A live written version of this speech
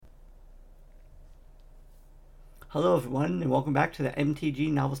Hello everyone, and welcome back to the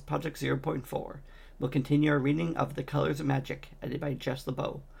MTG Novels Project 0.4. We'll continue our reading of The Colors of Magic, edited by Jess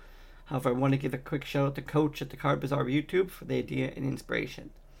Lebow. However, I want to give a quick shout out to Coach at the Card Bazaar YouTube for the idea and inspiration.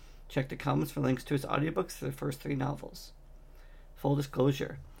 Check the comments for links to his audiobooks for the first 3 novels. Full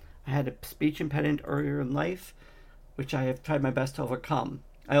disclosure, I had a speech impediment earlier in life, which I have tried my best to overcome.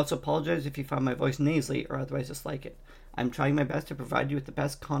 I also apologize if you found my voice nasally or otherwise dislike it. I'm trying my best to provide you with the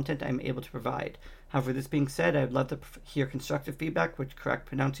best content I'm able to provide. However, this being said, I would love to hear constructive feedback which correct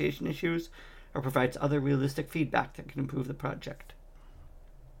pronunciation issues or provides other realistic feedback that can improve the project.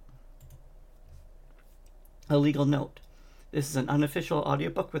 A legal note. This is an unofficial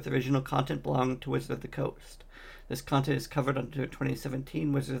audiobook with original content belonging to Wizards of the Coast. This content is covered under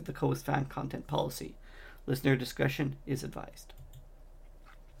 2017 Wizards of the Coast fan content policy. Listener discretion is advised.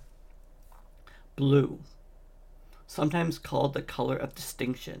 Blue. Sometimes called the color of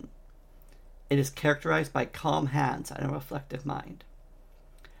distinction. It is characterized by calm hands and a reflective mind.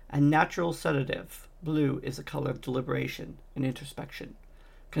 A natural sedative, blue is a color of deliberation and introspection,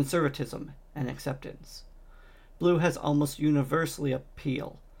 conservatism and acceptance. Blue has almost universally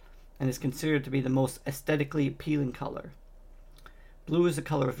appeal and is considered to be the most aesthetically appealing color. Blue is a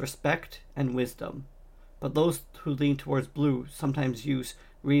color of respect and wisdom, but those who lean towards blue sometimes use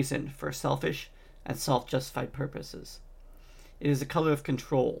reason for selfish and self-justified purposes. It is a color of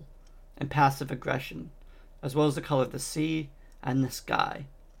control and passive aggression, as well as the color of the sea and the sky.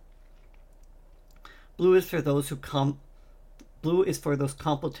 Blue is for those contemplative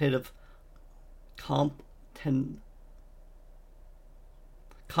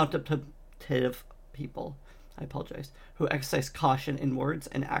people, who exercise caution in words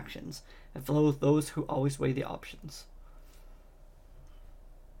and actions, and for those who always weigh the options.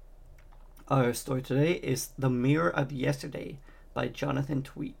 Our story today is The Mirror of Yesterday by Jonathan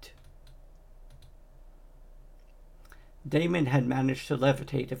Tweet. Damon had managed to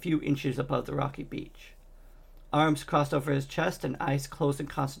levitate a few inches above the rocky beach. Arms crossed over his chest and eyes closed in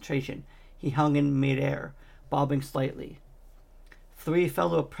concentration, he hung in midair, bobbing slightly. 3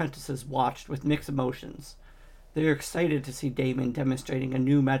 fellow apprentices watched with mixed emotions. They were excited to see Damon demonstrating a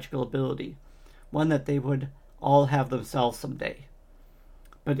new magical ability, one that they would all have themselves someday.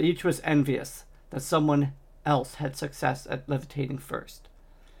 But each was envious that someone else had success at levitating first.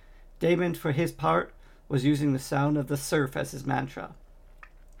 Damon, for his part, was using the sound of the surf as his mantra.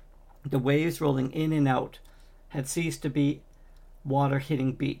 The waves rolling in and out had ceased to be water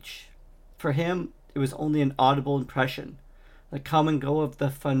hitting beach. For him, it was only an audible impression, the come and go of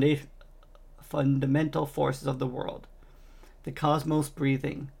the fundamental forces of the world, the cosmos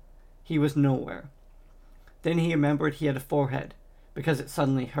breathing. He was nowhere. Then he remembered he had a forehead, because it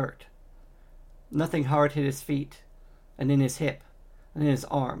suddenly hurt. Nothing hard hit his feet, and in his hip, and in his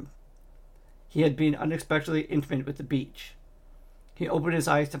arm. He had been unexpectedly intimate with the beach. He opened his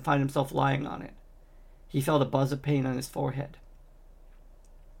eyes to find himself lying on it. He felt a buzz of pain on his forehead.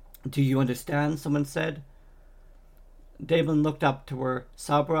 "Do you understand?" someone said. Damon looked up to where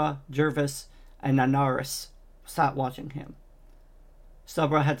Sabra, Jervis, and Anaris sat watching him.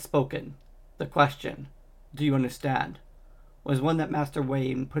 Sabra had spoken. The question, "Do you understand?" was one that Master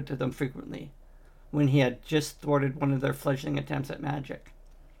Wayne put to them frequently, when he had just thwarted one of their fledgling attempts at magic.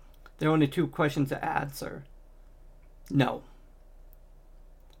 There were only 2 questions to answer. No.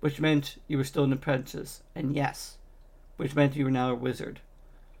 Which meant you were still an apprentice, and yes, which meant you were now a wizard.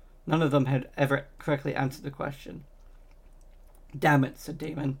 None of them had ever correctly answered the question. "Damn it," said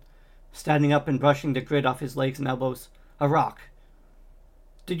Damon, standing up and brushing the grit off his legs and elbows. "A rock.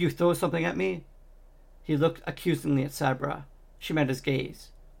 Did you throw something at me?" He looked accusingly at Sabra. She met his gaze,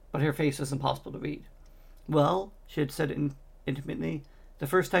 but her face was impossible to read. "Well," she had said intimately, "the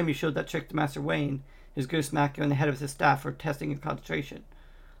first time you showed that trick to Master Wayne, he was going to smack you on the head with his staff for testing your concentration.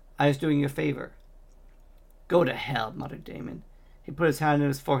 I was doing you a favor." "Go to hell," muttered Damon. He put his hand on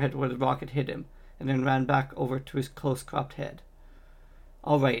his forehead where the rock had hit him, and then ran back over to his close-cropped head.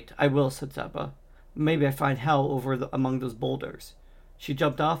 "All right, I will," said Sabra. "Maybe I find hell among those boulders." She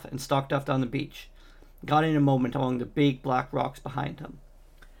jumped off and stalked off down the beach, got in a moment among the big black rocks behind him.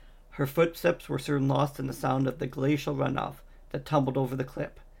 Her footsteps were soon lost in the sound of the glacial runoff that tumbled over the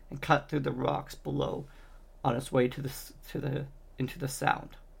cliff and cut through the rocks below on its way into the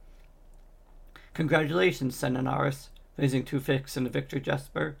sound. "Congratulations," said Anaris, raising 2 fists in a victory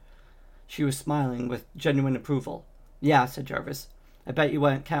gesture. She was smiling with genuine approval. "Yeah," said Jarvis. "I bet you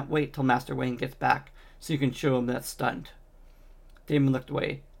can't wait till Master Wayne gets back so you can show him that stunt." Damon looked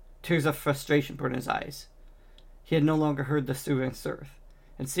away. Tears of frustration burned his eyes. He had no longer heard the soothing surf.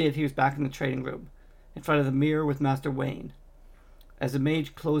 Instead, he was back in the training room, in front of the mirror with Master Wayne. As the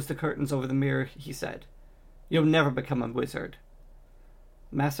mage closed the curtains over the mirror, he said, You'll never become a wizard.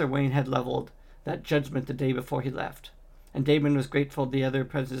 Master Wayne had leveled that judgment the day before he left, and Damon was grateful the other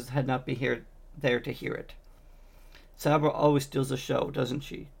apprentices had not been there to hear it. Sabra always steals the show, doesn't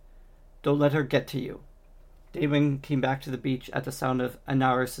she? Don't let her get to you. Damon came back to the beach at the sound of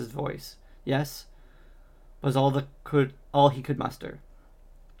Anaris's voice. Yes, was all he could muster.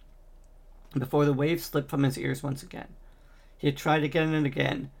 Before the waves slipped from his ears once again. He had tried again and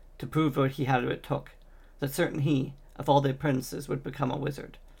again to prove what he had it took, that certain he, of all the apprentices, would become a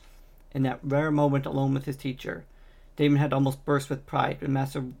wizard. In that rare moment alone with his teacher, Damon had almost burst with pride when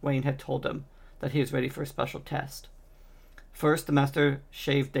Master Wayne had told him that he was ready for a special test. First, the master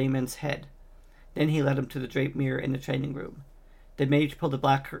shaved Damon's head. Then he led him to the draped mirror in the training room. The mage pulled the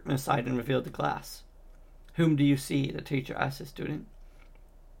black curtain aside and revealed the glass. Whom do you see? The teacher asked his student.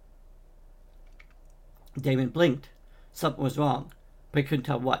 Damon blinked. Something was wrong, but he couldn't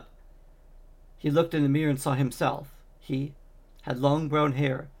tell what. He looked in the mirror and saw himself. He had long brown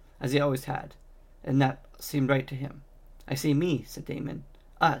hair, as he always had, and that seemed right to him. I see me, said Damon.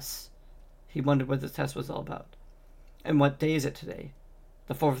 Us. He wondered what the test was all about. And what day is it today?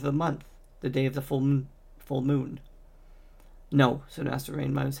 The 4th of the month, the day of the full moon. No, said Master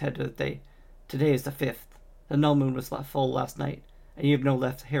Wayne, nodding his head to the day. Today is the 5th. The null moon was full last night, and you have no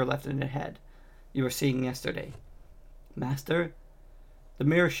hair left in your head. You were seeing yesterday. Master? The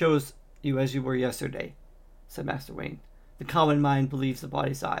mirror shows you as you were yesterday, said Master Wayne. The common mind believes the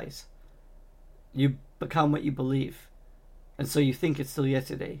body's eyes. You become what you believe, and so you think it's still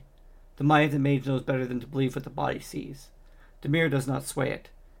yesterday. The mind of the mage knows better than to believe what the body sees. The mirror does not sway it.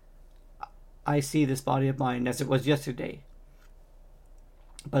 I see this body of mine as it was yesterday,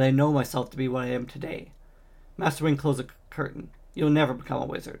 but I know myself to be what I am today. Master Wayne closed the curtain. You'll never become a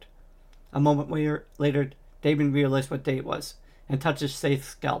wizard. A moment later, Damon realized what day it was, and touched his safe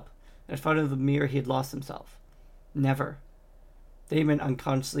scalp. In front of the mirror he had lost himself. Never. Damon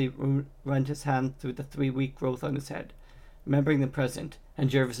unconsciously ran his hand through the 3-week growth on his head, remembering the present and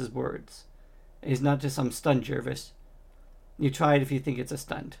Jervis's words. It is not just some stunt, Jervis. You try it if you think it's a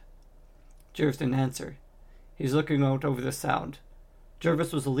stunt. Jervis didn't answer. He was looking out over the sound.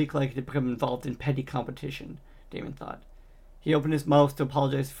 Jervis was the least likely to become involved in petty competition, Damon thought. He opened his mouth to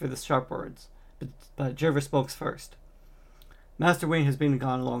apologize for the sharp words, but Jervis spoke first. Master Wayne has been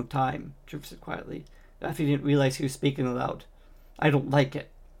gone a long time, Jervis said quietly, as if he didn't realize he was speaking aloud. I don't like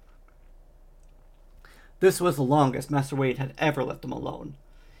it. This was the longest Master Wayne had ever left him alone.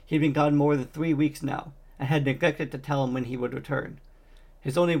 He had been gone more than 3 weeks now, and had neglected to tell him when he would return.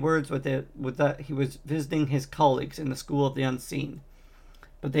 His only words were that he was visiting his colleagues in the School of the Unseen,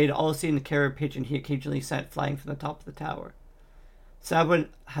 but they had all seen the carrier pigeon he occasionally sent flying from the top of the tower. Sabwin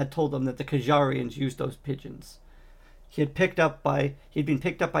had told them that the Kajarians used those pigeons. He had been picked up by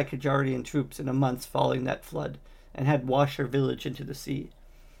Kajarian troops in the months following that flood, and had washed their village into the sea.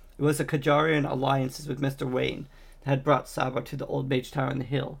 It was the Kajarian alliances with Mr. Wayne that had brought Sabra to the old mage tower on the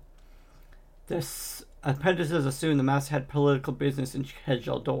hill. The apprentices assumed the master had political business in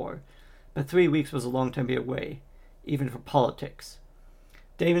Hedgeldor, but 3 weeks was a long time to be away, even for politics.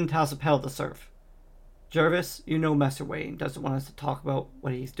 Damon tossed a paddle to surf. Jervis, you know Master Wayne doesn't want us to talk about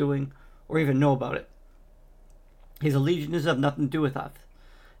what he's doing, or even know about it. His allegiances have nothing to do with us.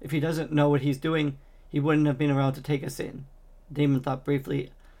 If he doesn't know what he's doing, he wouldn't have been around to take us in. Damon thought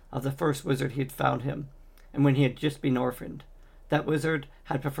briefly of the first wizard he had found him, and when he had just been orphaned. That wizard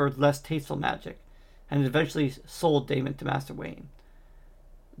had preferred less tasteful magic, and had eventually sold Damon to Master Wayne.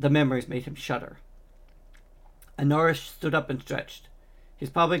 The memories made him shudder. Anorish stood up and stretched. He's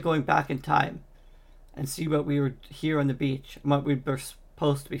probably going back in time and see what we were here on the beach and what we were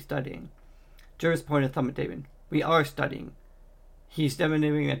supposed to be studying. Jervis pointed a thumb at Damon. We are studying. He's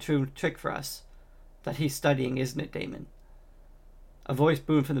demonstrating a true trick for us. That he's studying, isn't it, Damon? A voice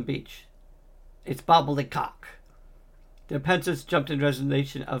boomed from the beach. It's bobbledycock. The apprentice jumped in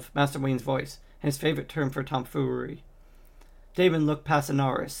resignation of Master Wayne's voice, and his favorite term for tomfoolery. Damon looked past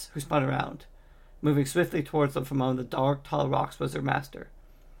Anaris, who spun around. Moving swiftly towards them from among the dark, tall rocks was their master.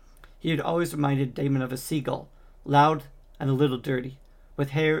 He had always reminded Damon of a seagull, loud and a little dirty,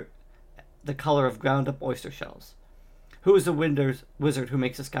 with hair the color of ground-up oyster shells. Who is the wizard who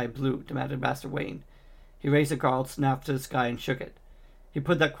makes the sky blue? Demanded Master Wayne. He raised a garland snapped to the sky and shook it. He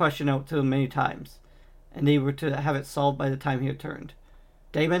put that question out to them many times, and they were to have it solved by the time he returned.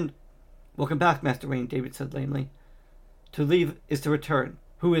 Damon? Welcome back, Master Wayne, David said lamely. To leave is to return.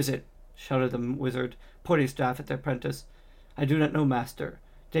 Who is it? Shouted the wizard, pointing his staff at the apprentice. I do not know, master.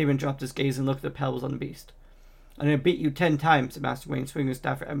 Damon dropped his gaze and looked at the pebbles on the beast. I'm going to beat you 10 times, said Master Wayne, swinging his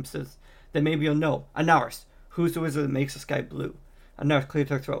staff for emphasis. Then maybe you'll know. Anaris, who's the wizard that makes the sky blue? Anaris cleared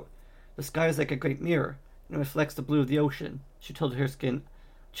her throat. The sky is like a great mirror. and reflects the blue of the ocean, she tilted her skin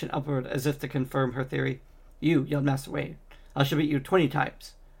chin upward as if to confirm her theory. You, yelled Master Wayne. I shall beat you 20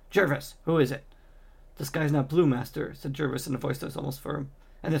 times. Jervis, who is it? The sky's not blue, Master, said Jervis in a voice that was almost firm.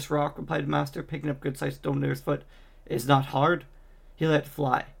 And this rock, replied the Master, picking up good-sized stone near his foot, is not hard. He let it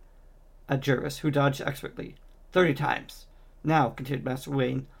fly at Jervis, who dodged expertly. 30 times. Now, continued Master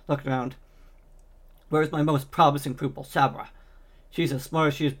Wayne, looking around, where's my most promising pupil, Sabra? She's as smart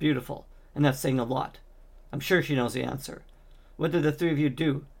as she is beautiful, and that's saying a lot. I'm sure she knows the answer. What did the three of you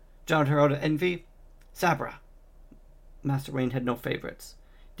do? Drown her out of envy? Sabra. Master Wayne had no favorites.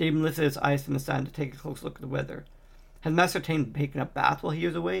 Damon lifted his eyes from the sand to take a close look at the weather. Had Master Tane taken a bath while he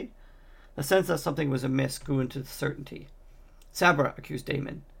was away? The sense that something was amiss grew into the certainty. Sabra, accused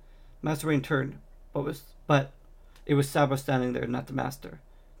Damon. Master Wayne turned, but it was Sabra standing there, not the Master.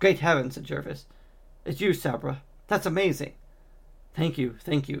 Great heavens, said Jervis. It's you, Sabra. That's amazing. Thank you,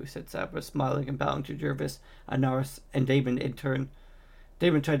 said Sabra, smiling and bowing to Jervis, Anaris, and Damon in turn.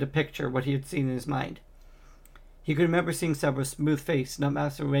 Damon tried to picture what he had seen in his mind. He could remember seeing Sabra's smooth face, not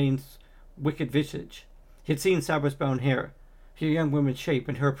Master Wayne's wicked visage. He had seen Sabra's brown hair, her young woman's shape,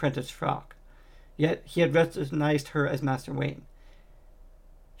 and her apprentice frock. Yet he had recognized her as Master Wayne.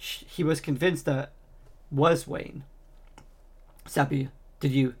 He was convinced that was Wayne. Sabra,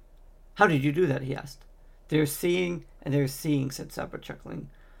 how did you do that? He asked. They're seeing, said Sabra, chuckling.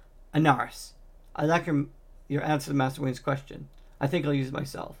 Anaris, I like your answer to Master Wayne's question. I think I'll use it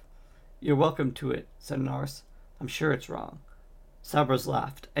myself. You're welcome to it, said Anaris. I'm sure it's wrong. Sabra's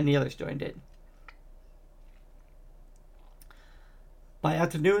laughed, and the others joined in. By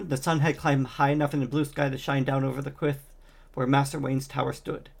afternoon, the sun had climbed high enough in the blue sky to shine down over the cliff where Master Wayne's tower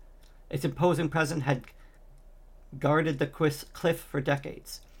stood. Its imposing presence had guarded the cliff for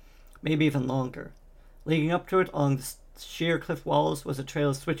decades, maybe even longer. Leading up to it along the sheer cliff walls was a trail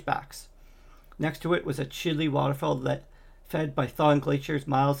of switchbacks. Next to it was a chilly waterfall that fed by thawing glaciers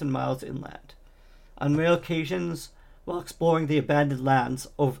miles and miles inland. On rare occasions, while exploring the abandoned lands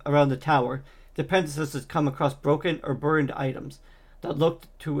around the tower, the apprentices had come across broken or burned items that looked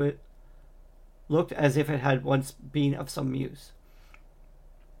as if it had once been of some use.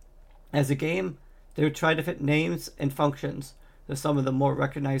 As a game, they would try to fit names and functions to some of the more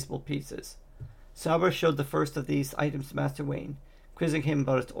recognizable pieces. Sabra showed the first of these items to Master Wayne, quizzing him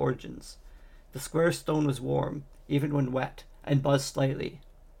about its origins. The square stone was warm, even when wet, and buzzed slightly.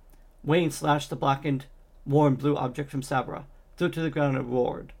 Wayne snatched the blackened, warm blue object from Sabra, threw it to the ground and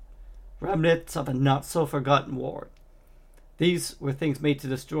roared. Remnants of a not-so-forgotten war. These were things made to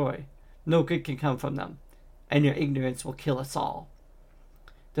destroy. No good can come from them, and your ignorance will kill us all.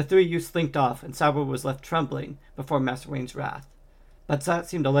 The three youths slinked off, and Sabra was left trembling before Master Wayne's wrath. But that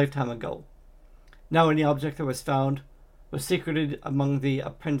seemed a lifetime ago. Now any object that was found was secreted among the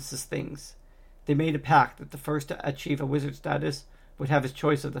apprentices' things. They made a pact that the first to achieve a wizard status would have his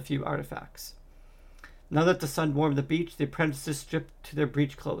choice of the few artifacts. Now that the sun warmed the beach, the apprentices stripped to their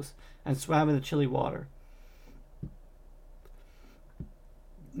breech clothes and swam in the chilly water.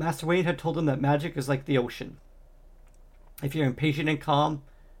 Master Wayne had told them that magic is like the ocean. If you're impatient and calm,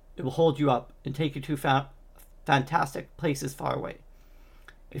 it will hold you up and take you to fantastic places far away.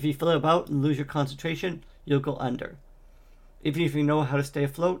 If you flip about and lose your concentration, you'll go under. Even if you know how to stay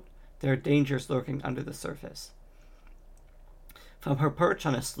afloat, there are dangers lurking under the surface. From her perch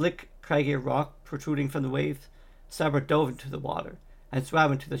on a slick, craggy rock protruding from the waves, Sabra dove into the water and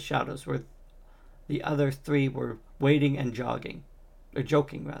swam into the shadows where the other three were wading and joking.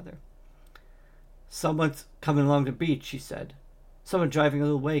 Someone's coming along the beach, she said. Someone driving a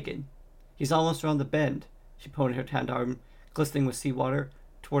little wagon. He's almost around the bend. She pointed her tanned arm, glistening with seawater,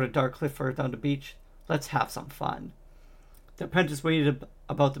 toward a dark cliff further down the beach. Let's have some fun. The apprentice waded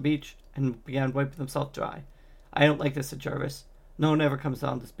about the beach and began wiping himself dry. I don't like this, said Jarvis. No one ever comes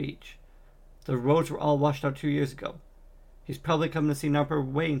down this beach. The roads were all washed out 2 years ago. He's probably coming to see Master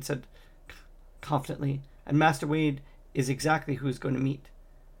Wayne, said confidently, and Master Wayne is exactly who he's going to meet.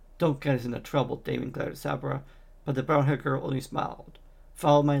 Don't get us into trouble, Damon glared at Sabra, but the brown-haired girl only smiled.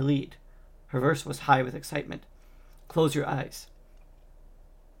 Follow my lead. Her voice was high with excitement. Close your eyes.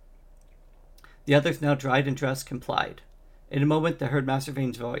 The others, now dried and dressed, complied. In a moment they heard Master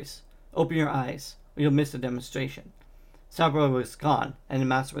Vane's voice. Open your eyes, or you'll miss the demonstration. Sabra was gone, and the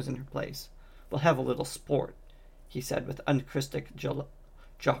Master was in her place. We'll have a little sport, he said with unchrystic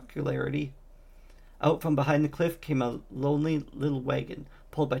jocularity. Out from behind the cliff came a lonely little wagon,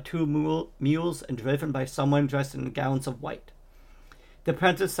 pulled by two mules and driven by someone dressed in gowns of white. The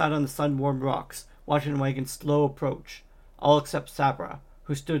apprentice sat on the sun-warmed rocks, watching the wagon's slow approach, all except Sabra,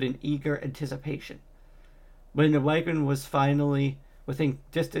 who stood in eager anticipation. When the wagon was finally within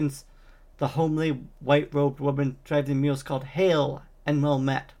distance, The homely, white-robed woman driving the mules called, "Hail and well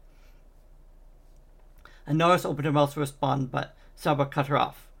met." Norris opened her mouth to respond, but Sabra cut her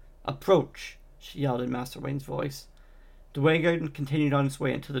off. "Approach," she yelled in Master Wayne's voice. The wagon continued on its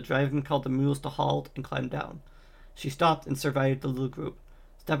way until the driver called the mules to halt and climb down. She stopped and surveyed the little group,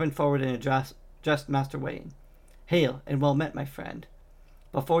 stepping forward and addressed Master Wayne. "Hail and well met, my friend.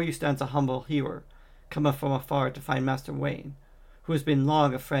 Before you stands a humble healer, coming from afar to find Master Wayne, who has been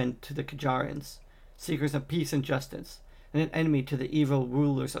long a friend to the Kajarians, seekers of peace and justice, and an enemy to the evil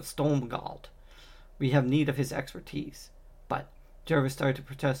rulers of Stormgald. We have need of his expertise." But Jervis started to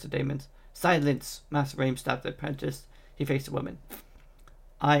protest to Damon's. "Silence!" Master Wayne stopped the apprentice. He faced the woman.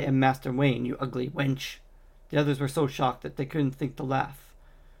 "I am Master Wayne, you ugly wench." The others were so shocked that they couldn't think to laugh.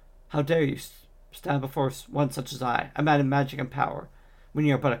 "How dare you stand before one such as I, a man of magic and power, when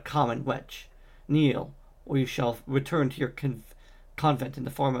you are but a common wench? Kneel, or you shall return to your convent in the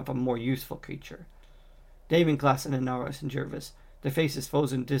form of a more useful creature." Damon glanced at Norris and Jervis, their faces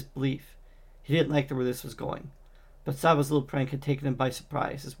frozen in disbelief. He didn't like where this was going. But Saba's little prank had taken him by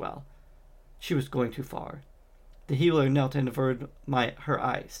surprise as well. She was going too far. The healer knelt and averted her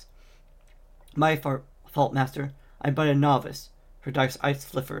eyes. "My fault, master. I'm but a novice." Her dark eyes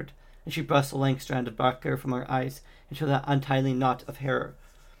flickered, and she brushed a lank strand of black hair from her eyes into that untidy knot of hair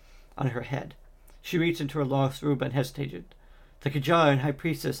on her head. She reached into her lost robe and hesitated. "The Kajarian High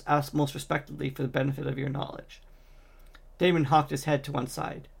Priestess asked most respectfully for the benefit of your knowledge." Damon hawked his head to one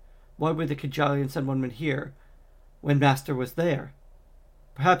side. Why would the Kajarian send one here when Master was there?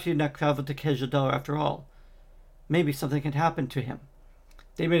 Perhaps he had not traveled to Kejadar after all. Maybe something had happened to him.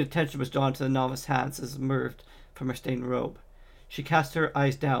 Damon's attention was drawn to the novice's hands as it emerged from her stained robe. She cast her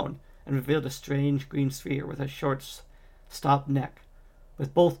eyes down and revealed a strange green sphere with a short, stopped neck.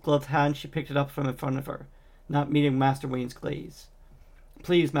 With both gloved hands, she picked it up from in front of her, not meeting Master Wayne's gaze.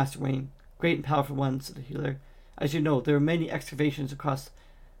 "Please, Master Wayne, great and powerful one," said the healer. "As you know, there are many excavations across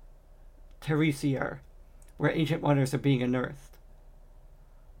Teresier, where ancient wonders are being unearthed.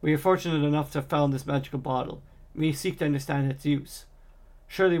 We are fortunate enough to have found this magical bottle. We seek to understand its use.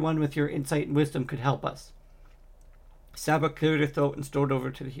 Surely one with your insight and wisdom could help us." Sabra cleared her throat and strode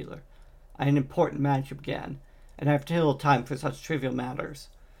over to the healer. "I am an important man," she began, "and I have little time for such trivial matters.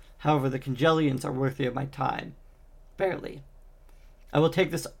 However, the Congelians are worthy of my time. Barely. I will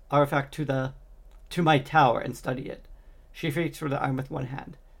take this artifact to my tower and study it." She reached for the arm with one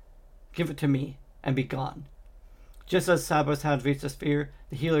hand. "Give it to me, and be gone." Just as Saba's hand reached the sphere,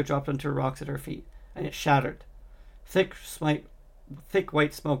 the healer dropped onto rocks at her feet, and it shattered. Thick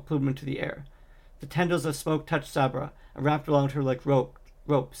white smoke plumed into the air. The tendrils of smoke touched Sabra and wrapped around her like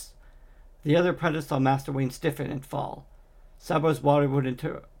ropes. The other apprentice saw Master Wayne stiffen and fall. Sabra's water went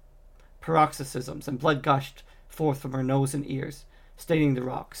into paroxysms, and blood gushed forth from her nose and ears, staining the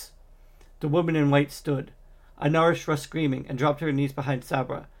rocks. The woman in white stood. Anarish rushed screaming and dropped to her knees behind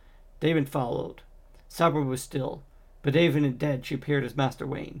Sabra. Damon followed. Sabra was still, but even and dead she appeared as Master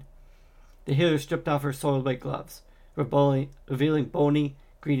Wayne. The healer stripped off her soiled white gloves, revealing bony,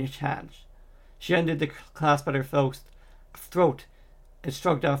 greenish hands. She undid the clasp at her throat and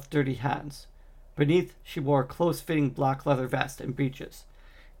shrugged off dirty hands. Beneath, she wore a close-fitting black leather vest and breeches,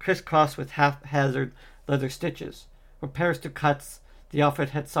 crisscrossed with haphazard leather stitches. Repairs to cuts, the outfit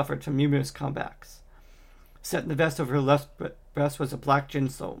had suffered from numerous combats. Set in the vest over her left breast was a black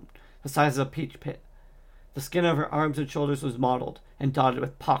gemstone, the size of a peach pit. The skin of her arms and shoulders was mottled and dotted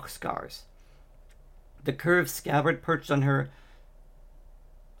with pox scars. The curved scabbard perched on her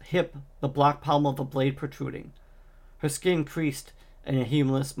hip, the black palm of a blade protruding. Her skin creased in a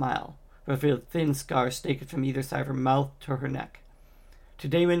humorless smile, revealed thin scars snaking from either side of her mouth to her neck. To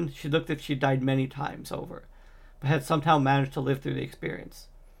Damon, she looked as if she had died many times over, but had somehow managed to live through the experience.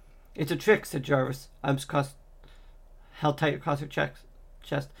 "It's a trick," said Jarvis, arms held tight across her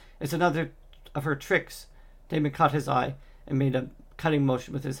chest. "It's another of her tricks." Damon caught his eye and made a cutting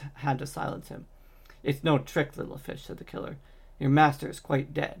motion with his hand to silence him. "It's no trick, little fish," said the killer. "Your master is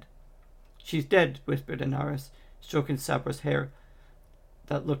quite dead." "She's dead," whispered Anaris, stroking Sabra's hair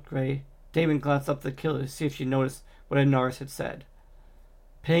that looked gray. Damon glanced up at the killer to see if she noticed what Anaris had said.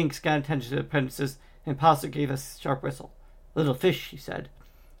 Paying scant attention to the apprentices, Imposter gave a sharp whistle. "Little fish," she said.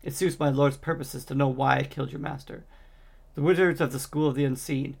 "It suits my lord's purposes to know why I killed your master. The wizards of the School of the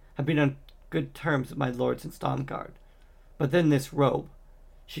Unseen have been on good terms with my lord since Dawnguard. But then this robe,"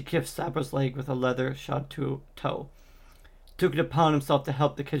 she kissed Sabra's leg with a leather-shod toe, "took it upon himself to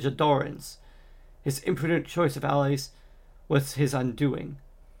help the Kejadorans. His imprudent choice of allies was his undoing.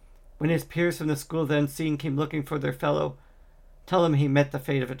 When his peers from the School of the Unseen came looking for their fellow, tell him he met the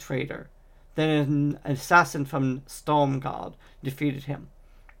fate of a traitor. Then an assassin from Stormgod defeated him.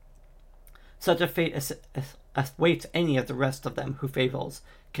 Such a fate as waits any of the rest of them who fables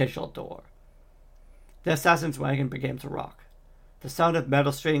Kishaldor. The assassin's wagon began to rock. The sound of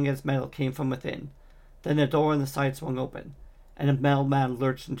metal striking against metal came from within. Then a door on the side swung open, and a mailman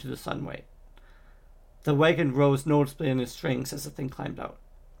lurched into the sunlight. The wagon rose noticeably on its strings as the thing climbed out.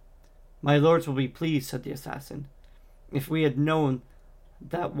 "My lords will be pleased," said the assassin. "If we had known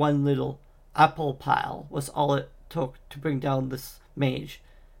that one little apple pile was all it took to bring down this mage,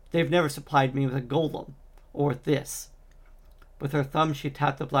 they've never supplied me with a golem, or this." With her thumb she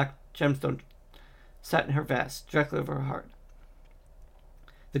tapped the black gemstone set in her vest, directly over her heart.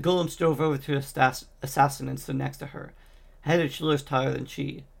 The golem strode over to the assassin and stood next to her, head and shoulders taller than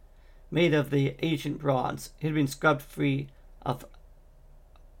she. Made of the ancient bronze, it had been scrubbed free of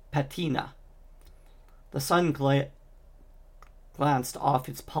patina. The sun glanced off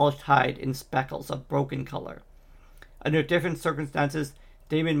its polished hide in speckles of broken color. Under different circumstances,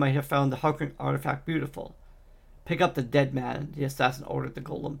 Damon might have found the Harkon artifact beautiful. "Pick up the dead man," the assassin ordered the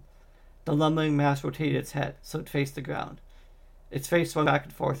golem. The lumbering mass rotated its head, so it faced the ground. Its face swung back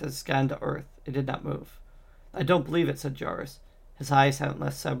and forth as it scanned the earth. It did not move. "I don't believe it," said Jarvis. His eyes hadn't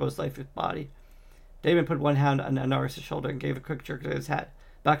left Sabro's lifeless body. Damon put one hand on Anaris' shoulder and gave a quick jerk to his head,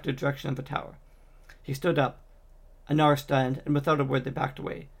 back to the direction of the tower. He stood up. Anaris stood, and without a word they backed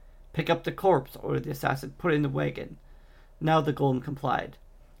away. "Pick up the corpse," ordered the assassin. "Put it in the wagon." Now the golem complied.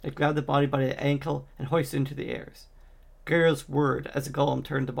 It grabbed the body by the ankle and hoisted it into the airs. Geralt's word as the golem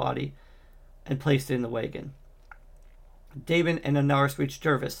turned the body and placed it in the wagon. Damon and Anaris reached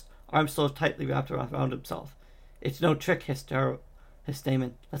Jarvis, arms still tightly wrapped around himself. "It's no trick," hissed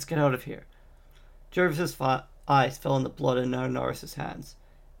Damon. "Let's get out of here." Jarvis's eyes fell on the blood in Anaris' hands.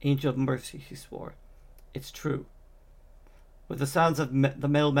 "Angel of mercy," he swore. "It's true." With the sounds of the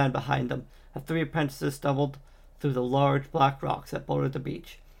mailman behind them, the three apprentices stumbled through the large black rocks that bordered the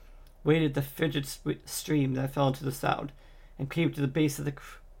beach, waded the frigid stream that fell into the sound, and came to the base of the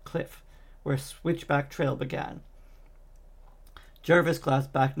cliff, where a switchback trail began. Jarvis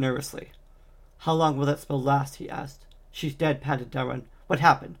glanced back nervously. "How long will that spell last?" he asked. "She's dead," panted Darwin. "What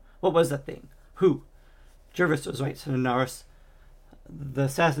happened? What was that thing? Who?" "Jarvis was right," said Anaris. "The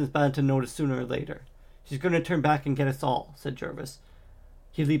assassin's bound to notice sooner or later. She's going to turn back and get us all," said Jarvis.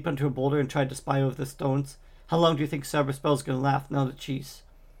 He leaped onto a boulder and tried to spy over the stones. "How long do you think Sabra's spell's going to last now that she's—"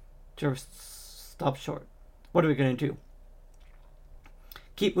 Jarvis stopped short. "What are we going to do?"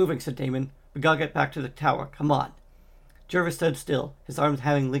 "Keep moving," said Damon. "We gotta get back to the tower. Come on." Jarvis stood still, his arms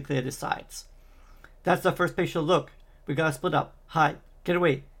hanging linkly at his sides. "That's the first place she'll look. We gotta split up. Hide. Get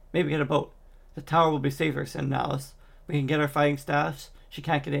away. Maybe get a boat. The tower will be safer," said Alice. "We can get our fighting staffs. She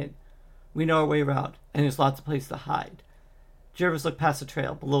can't get in. We know our way around, and there's lots of places to hide." Jarvis looked past the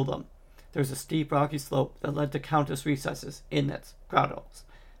trail. Below them, there was a steep, rocky slope that led to countless recesses, inlets, grottos,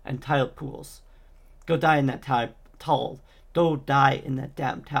 and tiled pools. "Go die in that Go die in that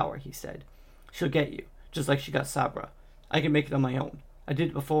damn tower," he said. "She'll get you, just like she got Sabra. I can make it on my own. I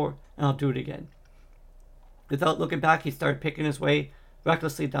did it before, and I'll do it again." Without looking back, he started picking his way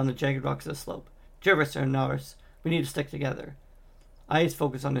recklessly down the jagged rocks of the slope. "Jarvis and Norris, we need to stick together." Eyes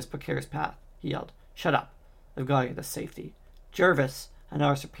focused on his precarious path. He yelled, "Shut up. I've got to get to safety." "Jarvis," and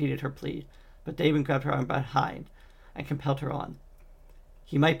Norris repeated her plea, but Damon grabbed her arm behind and compelled her on.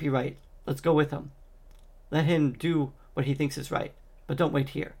 "He might be right. Let's go with him. Let him do what he thinks is right, but don't wait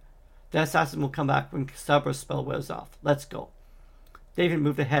here. The assassin will come back when Sabra's spell wears off. Let's go." David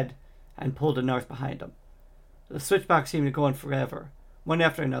moved ahead and pulled Anaris behind him. The switchback seemed to go on forever, one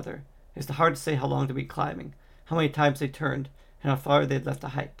after another. It's hard to say how long they'd be climbing, how many times they turned, and how far they'd left to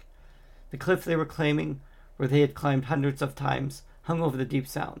hike. The cliff they were climbing, where they had climbed hundreds of times, hung over the deep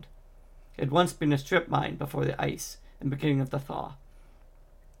sound. It had once been a strip mine before the ice and beginning of the thaw.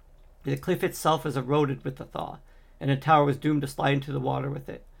 The cliff itself was eroded with the thaw, and the tower was doomed to slide into the water with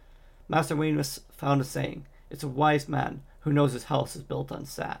it. Master Wayne was found a saying, "It's a wise man who knows his house is built on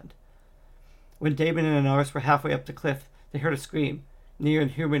sand." When Damon and Anaris were halfway up the cliff, they heard a scream, near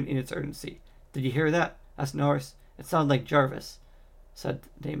and human in its urgency. "Did you hear that?" asked Anaris. "It sounded like Jarvis," said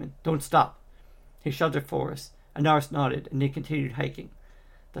Damon. "Don't stop." He shoved her forward. Anaris nodded, and they continued hiking,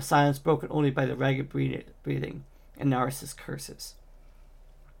 the silence broken only by the ragged breathing and Anaris' curses.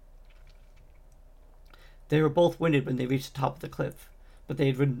 They were both winded when they reached the top of the cliff, but they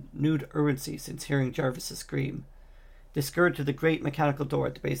had renewed urgency since hearing Jarvis' scream. They scurried to the great mechanical door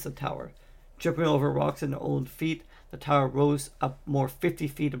at the base of the tower. Tripping over rocks and their own feet, the tower rose up more 50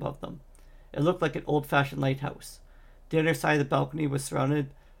 feet above them. It looked like an old-fashioned lighthouse. The inner side of the balcony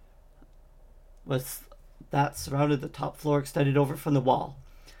surrounded the top floor extended over from the wall.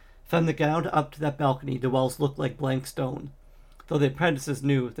 From the ground up to that balcony, the walls looked like blank stone. though the apprentices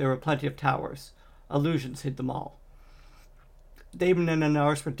knew there were plenty of towers. Illusions hid them all. Damon and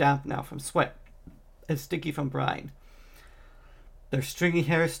Anaris were damp now from sweat and sticky from brine, their stringy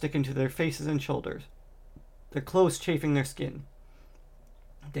hair sticking to their faces and shoulders, their clothes chafing their skin.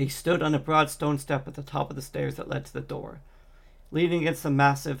 They stood on a broad stone step at the top of the stairs that led to the door. Leaning against the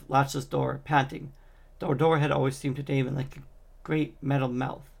massive, latchless door, panting, the door had always seemed to Damon like a great metal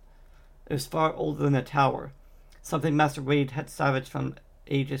mouth. It was far older than a tower, something Master Wade had savaged from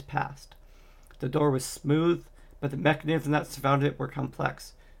ages past. The door was smooth, but the mechanisms that surrounded it were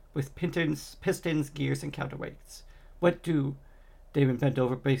complex, with pistons, gears, and counterweights. What do? Damon bent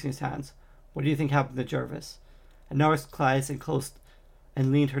over, bracing his hands. What do you think happened to Jervis? Anaris clasped and closed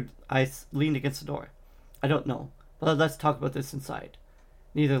and leaned against the door. I don't know, but let's talk about this inside.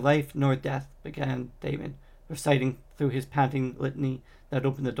 Neither life nor death, began Damon, reciting through his panting litany that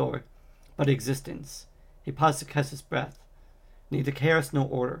opened the door, but existence. He paused to catch his breath. Neither chaos nor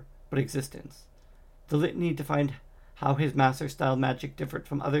order, but existence. The litany defined how his master-style magic differed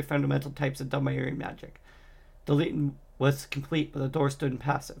from other fundamental types of Dhalmiri magic. The litany was complete, but the door stood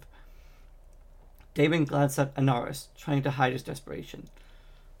impassive. Damon glanced at Anaris, trying to hide his desperation.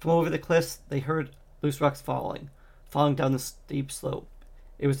 From over the cliffs, they heard loose rocks falling down the steep slope.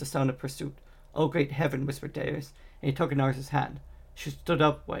 It was the sound of pursuit. Oh, great heaven, whispered Darius, and he took Anaris' hand. She stood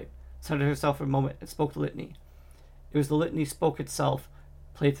upright, centered herself for a moment, and spoke the litany. It was the litany spoke itself,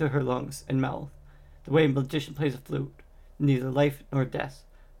 played through her lungs and mouth, the way a magician plays a flute. Neither life nor death,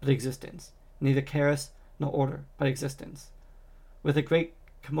 but existence. Neither chaos nor order, but existence. With a great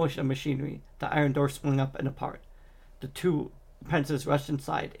commotion of machinery, the iron door swung up and apart. The two apprentices rushed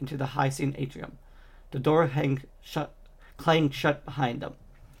inside into the high-ceilinged atrium. The door clanged shut behind them.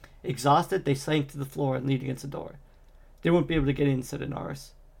 Exhausted, they sank to the floor and leaned against the door. They won't be able to get in, said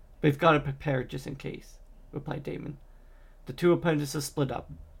Anaris. We've got to prepare just in case, replied Damon. The two apprentices split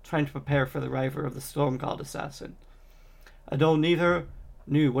up, trying to prepare for the arrival of the storm god assassin. Although neither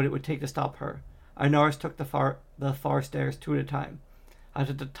knew what it would take to stop her, Anaris took the far stairs two at a time. Out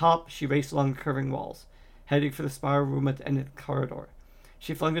at the top, she raced along the curving walls, heading for the spiral room at the end of the corridor.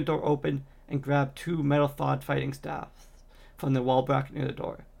 She flung the door open and grabbed two metal-thawed fighting staffs from the wall bracket near the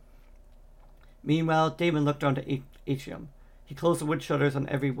door. Meanwhile, Damon looked around the atrium. He closed the wood shutters on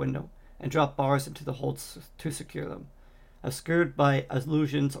every window and dropped bars into the holds to secure them. Obscured by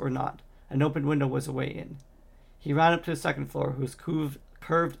illusions or not, an open window was a way in. He ran up to the second floor, whose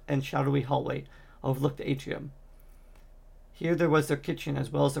curved and shadowy hallway overlooked the atrium. Here there was their kitchen as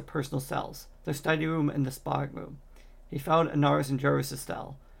well as their personal cells, their study room and the sparring room. He found Anaris and Jervis'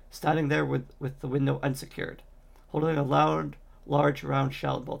 cell, standing there with the window unsecured, holding a large round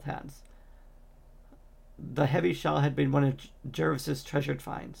shell in both hands. The heavy shell had been one of Jervis' treasured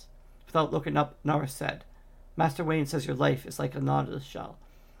finds. Without looking up, Anaris said, Master Wayne says your life is like a nautilus shell.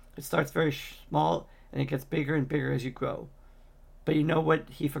 It starts very small and it gets bigger and bigger as you grow. But you know what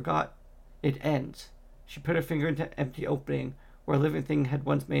he forgot? It ends. She put her finger into an empty opening where a living thing had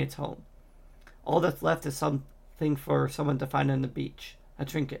once made its home. All that's left is something for someone to find on the beach, a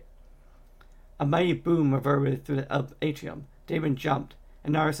trinket. A mighty boom reverberated through the atrium. Damon jumped,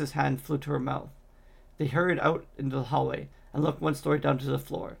 and Anaris' hand flew to her mouth. They hurried out into the hallway and looked one story down to the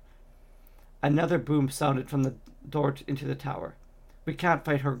floor. Another boom sounded from the door into the tower. We can't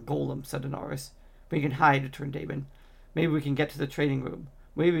fight her golem, said Anaris. We can hide, returned Damon. Maybe we can get to the training room.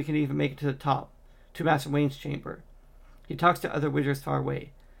 Maybe we can even make it to the top, to Master Wayne's chamber. He talks to other wizards far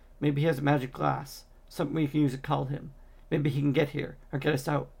away. Maybe he has a magic glass, something we can use to call him. Maybe he can get here, or get us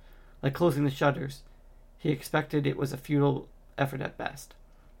out. Like closing the shutters. He expected it was a futile effort at best.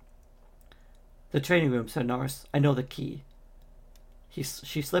 The training room, said Anaris. I know the key. She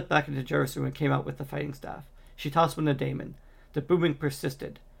slipped back into Jervis' room and came out with the fighting staff. She tossed one to Damon. The booming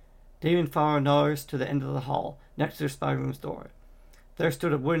persisted. Damon followed Anaris to the end of the hall, next to their spy room's door. There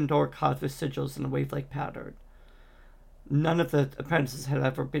stood a wooden door carved with sigils in a wave-like pattern. None of the apprentices had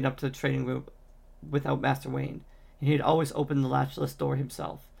ever been up to the training room without Master Wayne, and he had always opened the latchless door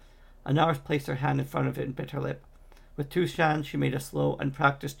himself. Anaris placed her hand in front of it and bit her lip. With two hands she made a slow,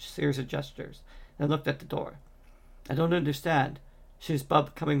 unpracticed series of gestures, and looked at the door. I don't understand. She was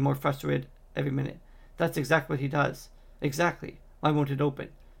becoming more frustrated every minute. That's exactly what he does. Exactly. Why won't it open?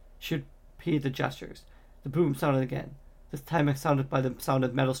 She repeated the gestures. The boom sounded again. This time it sounded by the sound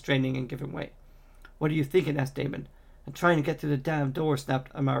of metal straining and giving way. What are you thinking? Asked Damon. I'm trying to get through the damn door,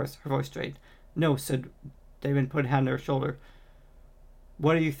 snapped Anaris, her voice strained. No, said Damon, put a hand on her shoulder.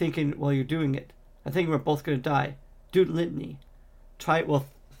 What are you thinking while you're doing it? I think we're both going to die. Do litany. Try it while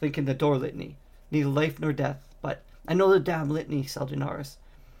thinking the door litany. Neither life nor death, but I know the damn litany, said Anaris.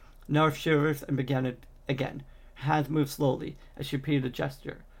 Anaris shivered and began it again. Her hands moved slowly as she repeated the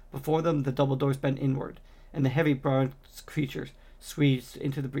gesture. Before them, the double doors bent inward, and the heavy bronze creature squeezed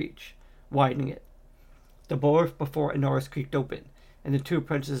into the breach, widening it. The door before Honoris creaked open, and the two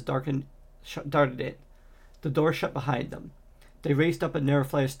apprentices darted in. The door shut behind them. They raced up a narrow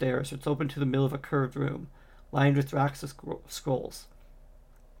flight of stairs, which opened to the middle of a curved room, lined with racks of scrolls.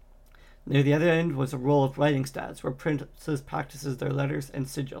 Near the other end was a row of writing stands, where princes practiced their letters and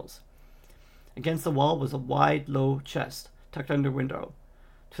sigils. Against the wall was a wide, low chest, tucked under a window.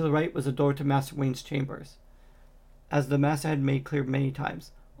 To the right was a door to Master Wayne's chambers. As the master had made clear many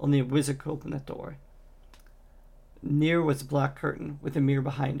times, only a wizard could open that door. Near was a black curtain, with a mirror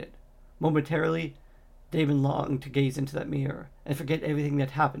behind it. Momentarily, Damon longed to gaze into that mirror and forget everything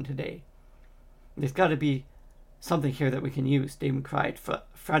that happened today. "There's got to be something here that we can use," Damon cried,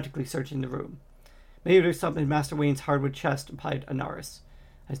 frantically searching the room. "Maybe there's something in Master Wayne's hardwood chest," replied Honoris.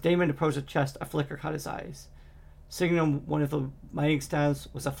 As Damon approached the chest, a flicker caught his eyes. Sitting on one of the mining stands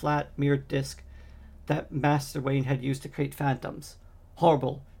was a flat, mirrored disc that Master Wayne had used to create phantoms.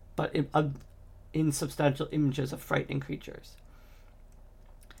 Horrible, but insubstantial images of frightening creatures.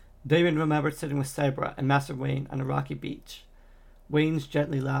 Damon remembered sitting with Sabra and Master Wayne on a rocky beach, Wayne's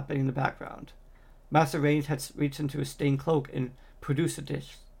gently lapping in the background. Master Wayne had reached into his stained cloak and produced a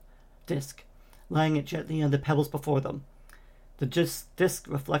disc, laying it gently on the pebbles before them. The disc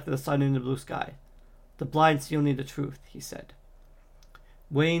reflected the sun in the blue sky. "The blind see only the truth," he said.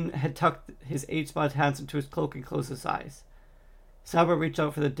 Wayne had tucked his age-spotted hands into his cloak and closed his eyes. Sabra reached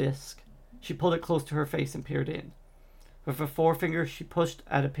out for the disc. She pulled it close to her face and peered in. With her forefinger, she pushed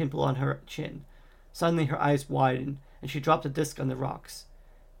at a pimple on her chin. Suddenly, her eyes widened, and she dropped the disc on the rocks.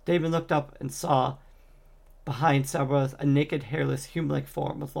 Damon looked up and saw, behind Sabra, a naked, hairless, human-like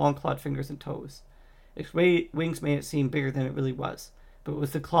form with long clawed fingers and toes. Its wings made it seem bigger than it really was, but it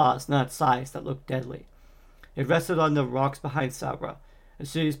was the claws, not its size, that looked deadly. It rested on the rocks behind Sabra, and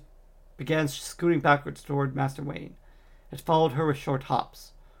she began scooting backwards toward Master Wayne. It followed her with short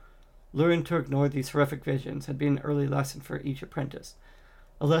hops. Learning to ignore these horrific visions had been an early lesson for each apprentice,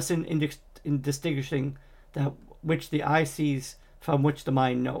 a lesson in distinguishing that which the eye sees from which the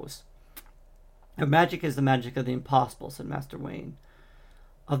mind knows. "Our magic is the magic of the impossible," said Master Wayne.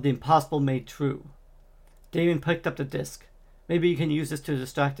 "Of the impossible made true." Damon picked up the disc. "Maybe you can use this to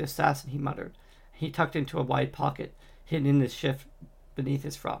distract the assassin," he muttered. He tucked it into a wide pocket, hidden in his shift beneath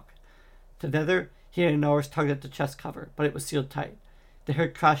his frock. Together, he and Honoris tugged at the chest cover, but it was sealed tight. They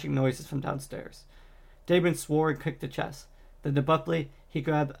heard crashing noises from downstairs. Damon swore and kicked the chest. Then abruptly, he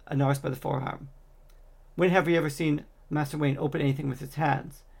grabbed Honoris by the forearm. "When have you ever seen Master Wayne open anything with his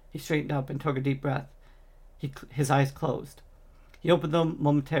hands?" He straightened up and took a deep breath. His eyes closed. He opened them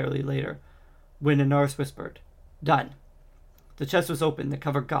momentarily later, when Honoris whispered, "Done." The chest was open, the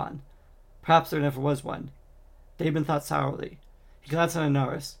cover gone. Perhaps there never was one. Damon thought sourly. He glanced at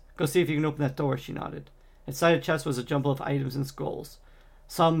Honoris. "Go see if you can open that door," she nodded. Inside the chest was a jumble of items and scrolls.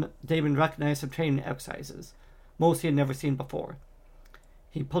 Some Damon recognized from training exercises. Most he had never seen before.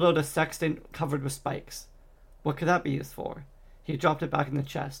 He pulled out a sextant covered with spikes. What could that be used for? He dropped it back in the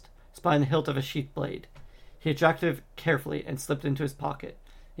chest, spying the hilt of a sheath blade. He extracted it carefully and slipped it into his pocket.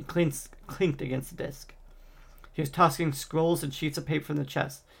 It clinked against the disc. He was tossing scrolls and sheets of paper from the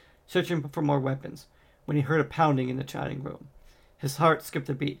chest, searching for more weapons, when he heard a pounding in the chatting room. His heart skipped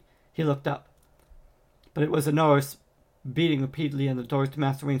a beat. He looked up. But it was Honoris beating repeatedly on the doors to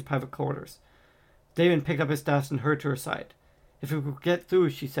Master Wayne's private quarters. Damon picked up his staff and hurried to her side. "If we could get through,"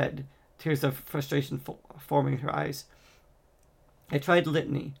 she said, tears of frustration forming her eyes. "I tried the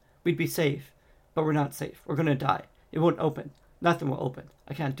litany. We'd be safe. But we're not safe. We're going to die. It won't open. Nothing will open.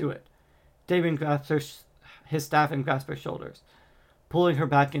 I can't do it." Damon grasped his staff and grasped her shoulders, pulling her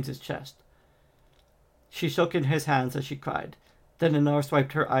back into his chest. She shook in his hands as she cried. Then Honoris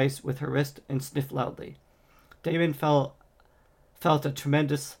wiped her eyes with her wrist and sniffed loudly. Damon felt a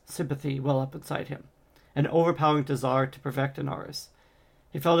tremendous sympathy well up inside him, an overpowering desire to perfect Honoris.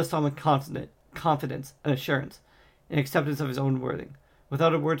 He felt a sudden confidence and assurance, in acceptance of his own wording.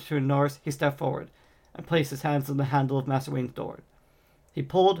 Without a word to Honoris, he stepped forward and placed his hands on the handle of Master Wayne's door. He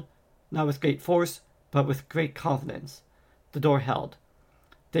pulled, not with great force, but with great confidence. The door held.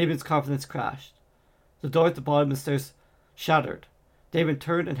 Damon's confidence crashed. The door at the bottom of the stairs shattered. Damon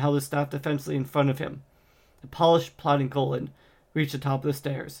turned and held his staff defensively in front of him. The polished, plodding golem reached the top of the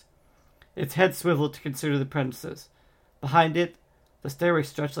stairs. Its head swiveled to consider the apprentices. Behind it, the stairway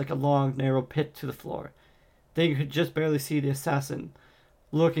stretched like a long, narrow pit to the floor. Then you could just barely see the assassin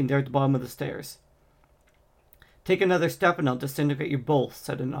lurking there at the bottom of the stairs. "Take another step and I'll disintegrate you both,"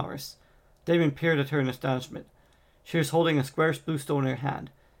 said Honoris. Damon peered at her in astonishment. She was holding a square blue stone in her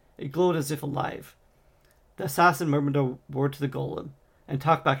hand. It glowed as if alive. The assassin murmured a word to the golem and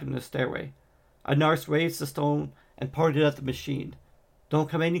talked back into the stairway. Anaris raised the stone and pointed at the machine. Don't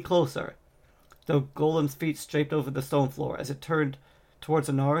come any closer. The golem's feet scraped over the stone floor as it turned towards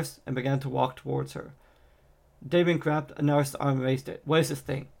Anaris and began to walk towards her. Damon grabbed Anaris' arm and raised it. What is this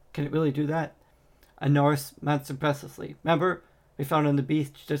thing? Can it really do that? Anaris answered breathlessly. Remember? We found it on the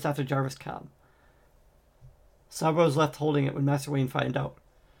beach just after Jarvis came. Sabra was left holding it when Master Wayne found out.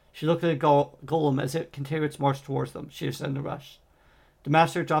 She looked at the golem as it continued its march towards them. She was in a rush. The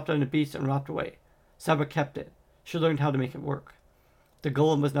master dropped it on the beach and rocked away. Sabra kept it. She learned how to make it work. The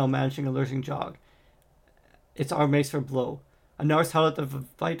golem was now managing a lurching jog. Its arm raced for a blow. Anaris held out the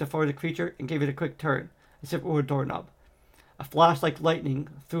fight for the creature and gave it a quick turn, as if it were a doorknob. A flash like lightning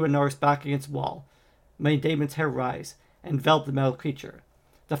threw Anaris back against the wall, made Damon's hair rise, and enveloped the metal creature.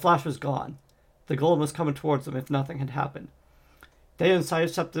 The flash was gone. The golem was coming towards them if nothing had happened. Damon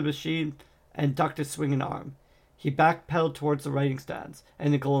sidestepped the machine and ducked his swinging arm. He backpedaled towards the writing stands,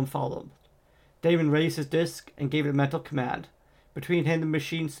 and the golem followed. Damon raised his disc and gave it a mental command. Between him and the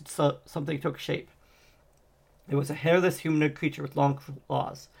machine something took shape. It was a hairless humanoid creature with long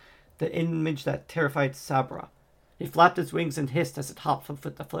claws, the image that terrified Sabra. He flapped his wings and hissed as it hopped from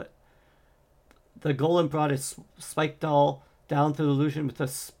foot to foot. The golem brought its spiked doll down through the illusion with a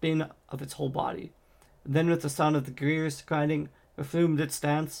spin of its whole body. Then, with the sound of the gears grinding, resumed its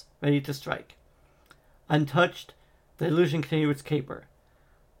stance, ready to strike. Untouched, the illusion continued its caper.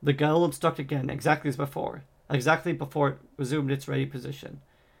 The golem struck again, exactly as before, exactly before it resumed its ready position.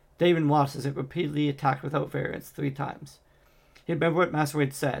 Damon watched as it repeatedly attacked without variance 3 times. He remembered what Master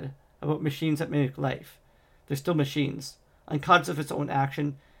Wade said about machines that mimic life. They're still machines. Unconscious of its own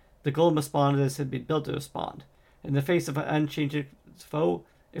action, the golem responded as it had been built to respond. In the face of an unchanging foe,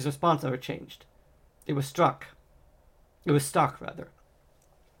 its response never changed. It was stuck.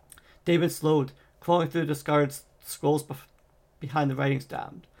 Damon slowed, crawling through the discarded scrolls behind the writing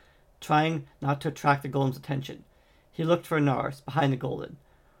stand, trying not to attract the golem's attention. He looked for Anaris behind the golem,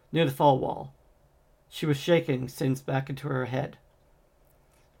 near the fall wall. She was shaking since back into her head.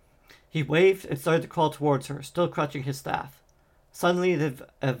 He waved and started to crawl towards her, still clutching his staff. Suddenly,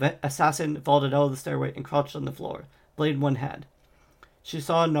 the assassin vaulted out of the stairway and crouched on the floor, blade in one hand. She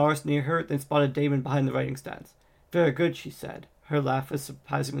saw Anaris near her, then spotted Damon behind the writing stands. Very good, she said. Her laugh was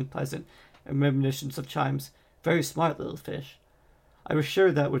surprisingly pleasant, and reminiscent of Chime's. Very smart, little fish. I was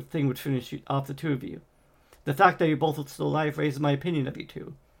sure that thing would finish off the 2 of you. The fact that you're both still alive raises my opinion of you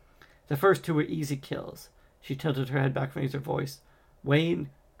 2. The first 2 were easy kills. She tilted her head back to raise her voice. Wayne,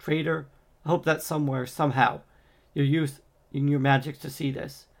 traitor, I hope that somewhere, somehow, you'll use your magic to see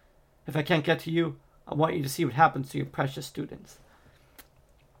this. If I can't get to you, I want you to see what happens to your precious students.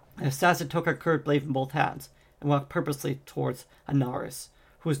 The assassin took her curved blade in both hands and walked purposely towards Anaris,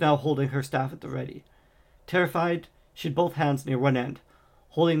 who was now holding her staff at the ready. Terrified, she had both hands near one end,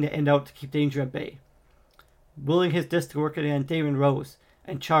 holding the end out to keep danger at bay. Willing his disc to work again, Damon rose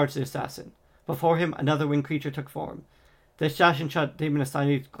and charged the assassin. Before him, another winged creature took form. The assassin shot Damon aside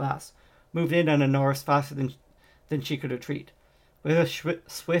his glass, moved in on Anaris faster than she could retreat. With a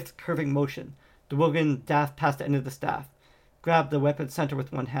swift, curving motion, the woman dashed past the end of the staff, grabbed the weapon's center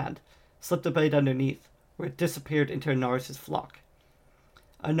with one hand, slipped the blade underneath, where it disappeared into Anaris' flock.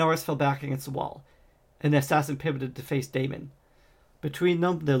 Anaris fell back against the wall, and the assassin pivoted to face Damon. Between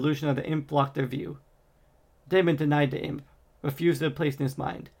them, the illusion of the imp blocked their view. Damon denied the imp, refused to place in his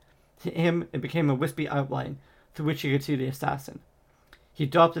mind. To him, it became a wispy outline through which he could see the assassin. He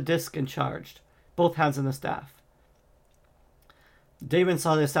dropped the disc and charged, both hands on the staff. Damon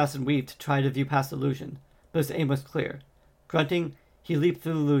saw the assassin weave to try to view past the illusion, but his aim was clear. Grunting, he leaped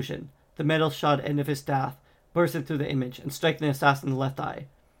through the illusion, the metal-shod end of his staff bursting through the image and striking the assassin in the left eye.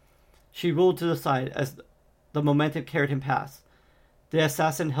 She rolled to the side as the momentum carried him past. The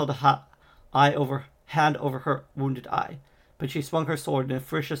assassin held a hand over her wounded eye, but she swung her sword in a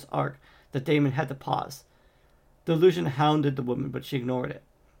ferocious arc that Damon had to pause. The illusion hounded the woman, but she ignored it.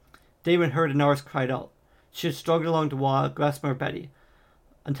 Damon heard Anaris cried out. She had struggled along the wall, grasping her Betty.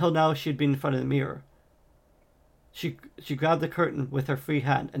 Until now, she had been in front of the mirror. She grabbed the curtain with her free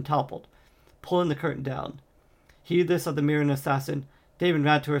hand and toppled, pulling the curtain down. Heedless of the mirror and the assassin, Damon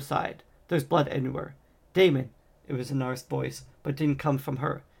ran to her side. There's blood everywhere. Damon! It was Anaris' voice, but it didn't come from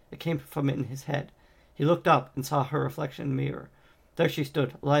her. It came from in his head. He looked up and saw her reflection in the mirror. There she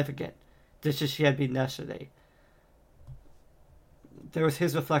stood, alive again, just as she had been yesterday. There was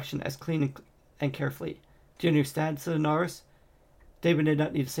his reflection, as clean and carefree. Do you understand? Said Anaris. Damon did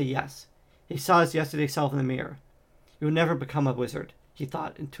not need to say yes. He saw his yesterday self in the mirror. You will never become a wizard, he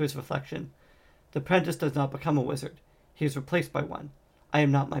thought into his reflection. The apprentice does not become a wizard. He is replaced by one. I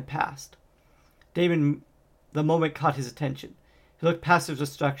am not my past. Damon The moment caught his attention. He looked past his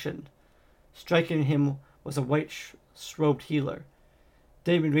distraction. Striking him was a white-robed healer.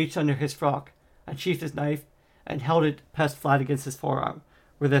 Damon reached under his frock, unsheathed his knife, and held it pressed flat against his forearm,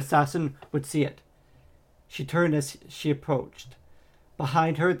 where the assassin would see it. She turned as she approached.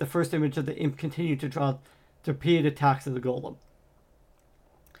 Behind her, the first image of the imp continued to draw the repeated attacks of the golem.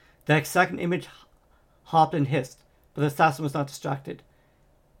 The second image hopped and hissed, but the assassin was not distracted.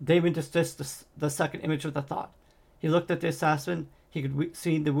 Damon dismissed the second image with a thought. He looked at the assassin. He could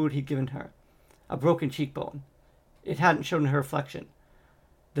see the wound he'd given her, a broken cheekbone. It hadn't shown her reflection.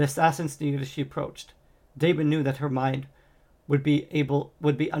 The assassin sneered as she approached. Damon knew that her mind would be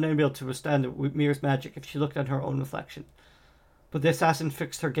unable to withstand the mirror's magic if she looked at her own reflection. But the assassin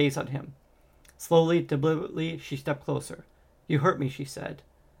fixed her gaze on him. Slowly, deliberately, she stepped closer. "You hurt me," she said.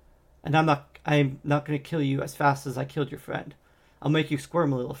 "And I'm not going to kill you as fast as I killed your friend. I'll make you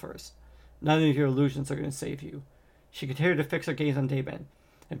squirm a little first. None of your illusions are going to save you." She continued to fix her gaze on Damon,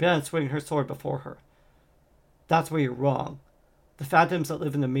 and began swinging her sword before her. "That's where you're wrong. The phantoms that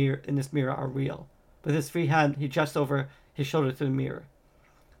live in this mirror are real." With his free hand, he gestured over his shoulder to the mirror.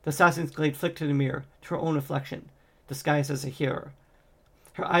 The assassin's blade flicked to the mirror, to her own reflection, disguised as a hearer.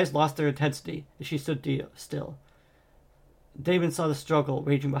 Her eyes lost their intensity as she stood still. Damon saw the struggle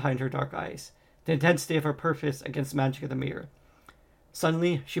raging behind her dark eyes, the intensity of her purpose against the magic of the mirror.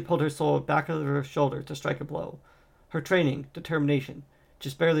 Suddenly, she pulled her sword back over her shoulder to strike a blow. Her training, determination,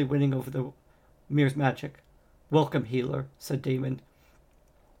 just barely winning over the mirror's magic. "Welcome, healer," said Damon.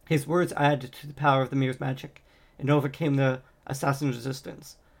 His words added to the power of the mirror's magic and overcame the assassin's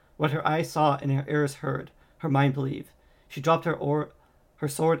resistance. What her eyes saw and her ears heard, her mind believed. She dropped her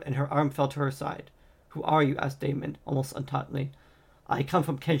sword and her arm fell to her side. "Who are you?" asked Damon, almost untauntingly. "I come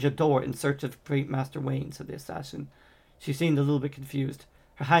from Kenja in search of great Master Wayne," said the assassin. She seemed a little bit confused.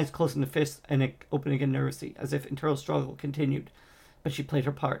 Her hands closed in the fists and opened again nervously, as if internal struggle continued, but she played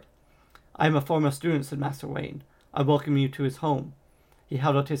her part. "I am a former student," said Master Wayne. "I welcome you to his home." He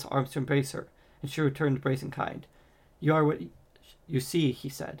held out his arms to embrace her, and she returned bracing kind. "You are what you see," he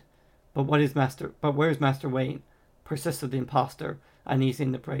said. But where is Master Wayne?" persisted the impostor, uneasy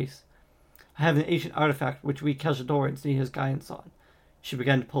in the brace. "I have an ancient artifact which we Keldorans need his guidance on." She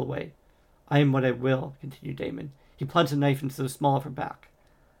began to pull away. "I am what I will," continued Damon. He plunged a knife into the small of her back.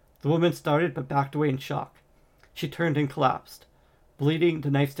 The woman started, but backed away in shock. She turned and collapsed, bleeding, the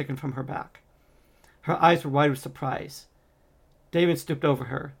knife sticking from her back. Her eyes were wide with surprise. Damon stooped over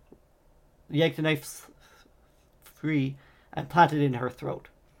her, yanked the knife free, and planted it in her throat.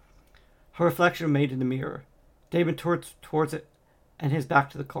 Her reflection remained in the mirror. Damon towards it and his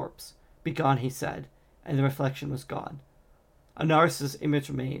back to the corpse. "Be gone," he said, and the reflection was gone. Anaris's image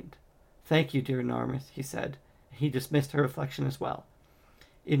remained. "Thank you, dear Narmis," he said, and he dismissed her reflection as well.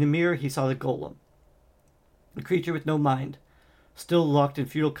 In the mirror he saw the golem, a creature with no mind, still locked in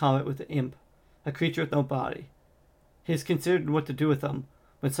futile combat with the imp, a creature with no body. He was considering what to do with him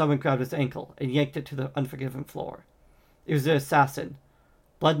when someone grabbed his ankle and yanked it to the unforgiving floor. It was the assassin.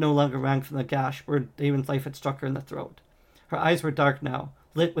 Blood no longer ran from the gash where Damon's knife had struck her in the throat. Her eyes were dark now,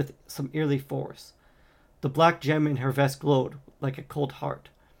 lit with some eerie force. The black gem in her vest glowed like a cold heart.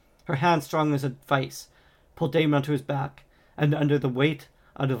 Her hand, strong as a vice, pulled Damon onto his back, and under the weight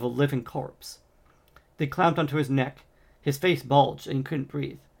out of a living corpse. They clamped onto his neck. His face bulged, and he couldn't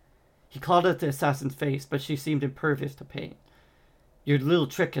breathe. He clawed at the assassin's face, but she seemed impervious to pain. "Your little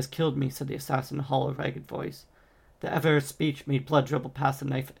trick has killed me," said the assassin in a hollow, ragged voice. The ever speech made blood dribble past the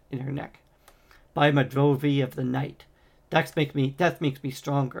knife in her neck. "By Madrovi of the night, death makes me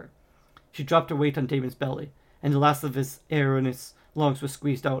stronger." She dropped her weight on Damon's belly, and the last of his air in his lungs was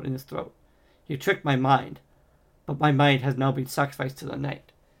squeezed out in his throat. "You tricked my mind, but my mind has now been sacrificed to the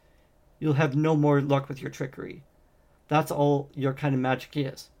night. You'll have no more luck with your trickery. That's all your kind of magic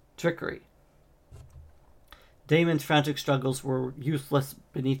is. Trickery." Damon's frantic struggles were useless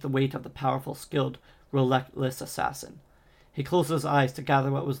beneath the weight of the powerful, skilled, relentless assassin. He closed his eyes to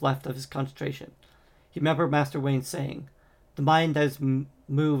gather what was left of his concentration. He remembered Master Wayne saying, "The mind that is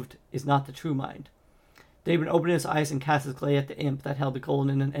moved is not the true mind." Damon opened his eyes and cast his glare at the imp that held the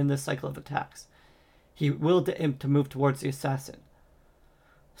golem in an endless cycle of attacks. He willed the imp to move towards the assassin.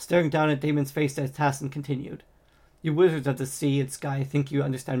 Staring down at Damon's face, the assassin continued. "You wizards of the sea and sky think you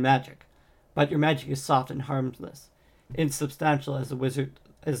understand magic, but your magic is soft and harmless, insubstantial as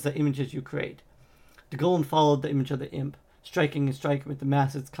the images you create." The golem followed the image of the imp, striking and striking with the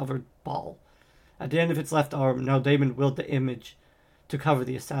mass's covered ball. At the end of its left arm, now Damon willed the image to cover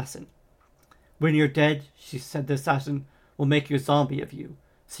the assassin. "When you're dead," she said, "the assassin will make you a zombie of you,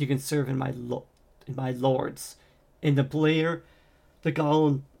 so you can serve in my lords." In the blare, the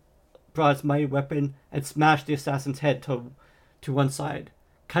golem brought his mighty weapon and smashed the assassin's head to one side,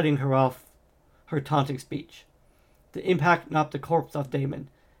 cutting her off her taunting speech. The impact knocked the corpse off Damon,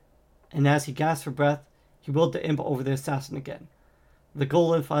 and as he gasped for breath, he willed the imp over the assassin again. The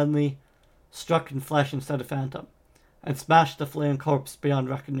golem finally struck in flesh instead of phantom, and smashed the flaying corpse beyond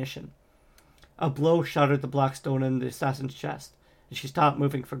recognition. A blow shattered the black stone in the assassin's chest, and she stopped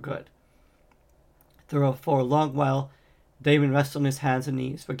moving for good. For a long while, Damon rested on his hands and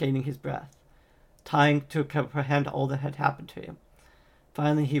knees, regaining his breath, trying to comprehend all that had happened to him.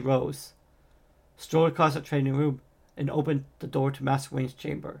 Finally he rose, strode across the training room, and opened the door to Master Wayne's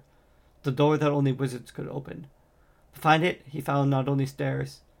chamber, the door that only wizards could open. Behind it, he found not only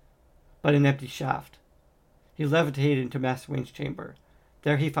stairs, but an empty shaft. He levitated into Master Wayne's chamber.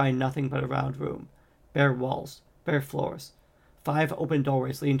 There he found nothing but a round room, bare walls, bare floors, 5 open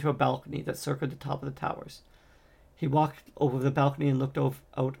doorways leading to a balcony that circled the top of the towers. He walked over the balcony and looked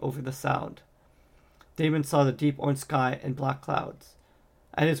out over the sound. Damon saw the deep orange sky and black clouds.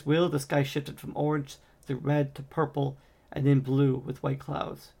 At his will, the sky shifted from orange to red to purple and then blue with white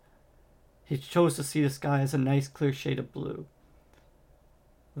clouds. He chose to see the sky as a nice clear shade of blue.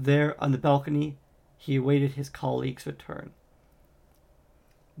 There, on the balcony, he awaited his colleague's return.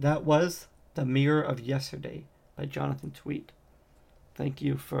 That was The Mirror of Yesterday by Jonathan Tweet. Thank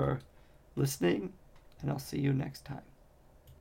you for listening, and I'll see you next time.